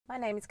My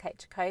name is Kate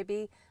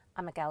Jacoby.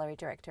 I'm a gallery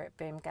director at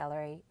Boom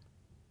Gallery.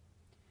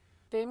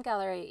 Boom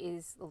Gallery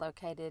is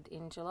located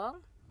in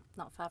Geelong,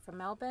 not far from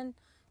Melbourne,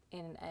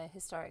 in a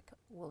historic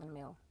woolen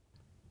mill.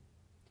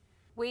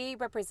 We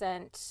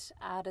represent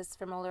artists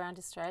from all around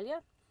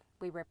Australia.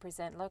 We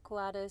represent local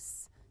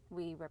artists.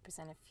 We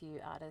represent a few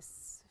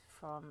artists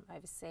from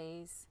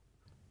overseas.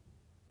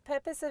 The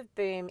purpose of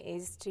Boom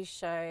is to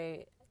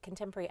show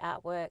contemporary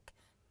artwork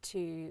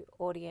to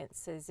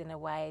audiences in a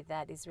way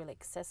that is really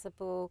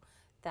accessible,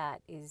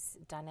 that is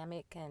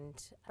dynamic and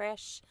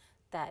fresh,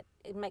 that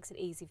it makes it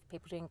easy for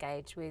people to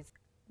engage with.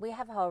 We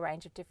have a whole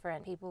range of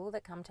different people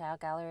that come to our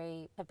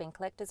gallery, have been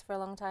collectors for a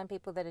long time,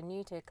 people that are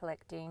new to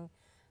collecting,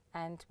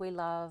 and we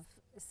love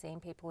seeing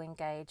people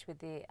engage with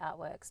the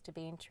artworks, to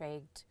be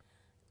intrigued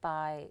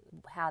by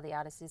how the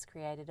artist has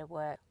created a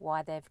work,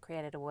 why they've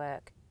created a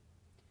work.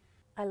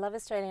 I love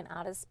Australian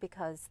artists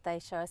because they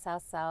show us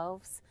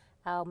ourselves,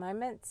 our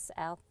moments,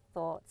 our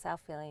thoughts, our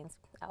feelings,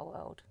 our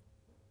world.